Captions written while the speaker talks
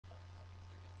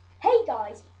Hey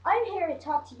guys, I'm here to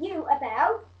talk to you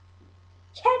about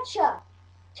ketchup.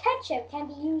 Ketchup can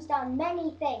be used on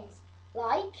many things,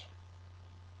 like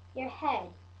your head,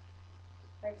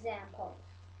 for example.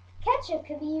 Ketchup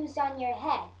can be used on your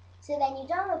head, so then you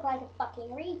don't look like a fucking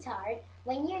retard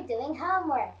when you're doing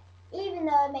homework, even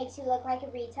though it makes you look like a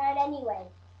retard anyway.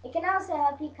 It can also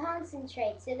help you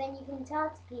concentrate, so then you can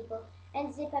talk to people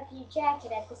and zip up your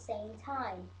jacket at the same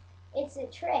time. It's a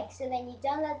trick, so then you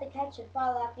don't let the ketchup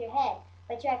fall off your head,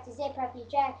 but you have to zip up your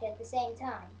jacket at the same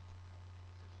time.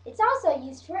 It's also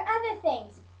used for other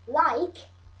things, like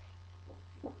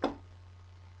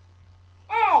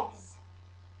eggs.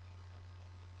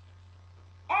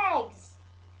 Eggs.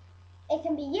 It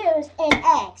can be used in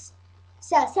eggs.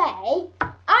 So say,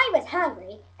 I was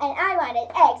hungry and I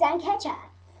wanted eggs and ketchup.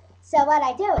 So what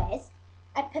I do is,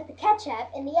 I put the ketchup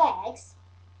in the eggs,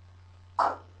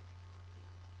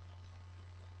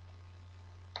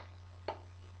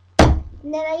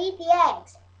 and then I eat the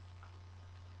eggs.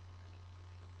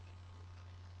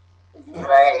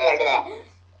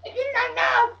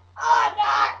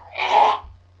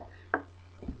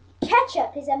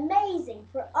 Ketchup is amazing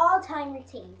for all-time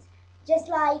routines. Just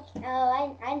like,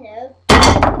 I know,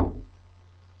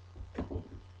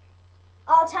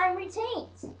 all-time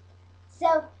routines.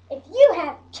 So if you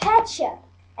have ketchup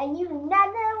and you do not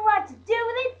know what to do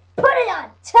with it, put it on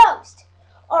toast.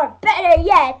 Or better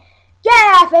yet,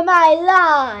 get off of my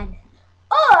lawn.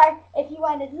 Or if you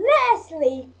wanted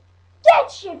Leslie,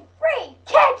 get your free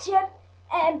ketchup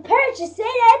and purchase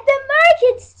it at the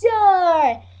market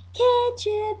store.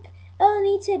 Ketchup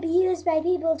only to be used by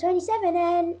people 27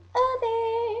 and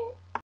over.